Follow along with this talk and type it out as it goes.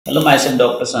Hello, myself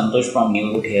Dr. Santosh from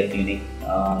New Root Hair Clinic,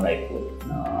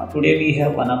 Raipur. Today we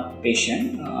have one up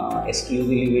patient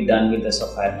exclusively we done with the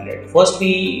Sapphire blade. First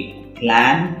we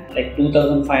plan like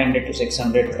 2500 to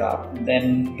 600 graft.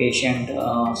 Then patient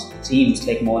seems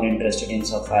like more interested in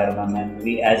Sapphire one, and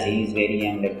we, as he is very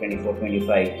young, like 24,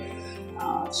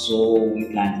 25. So we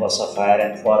plan for Sapphire,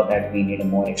 and for that we need a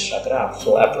more extra graft.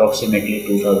 So approximately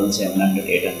 2700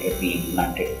 800 we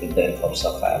implanted with the help of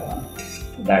Sapphire one.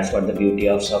 That's what the beauty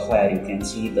of Sapphire. You can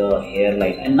see the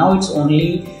hairline, and now it's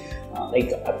only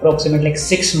like approximately like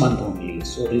 6 months only.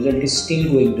 So result is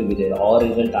still going to be there. और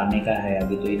result आने का है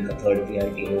अभी तो इनका third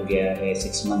PRT हो गया है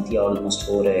 6 month ही almost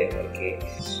हो रहे हैं करके.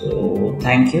 So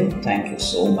thank you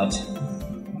so much.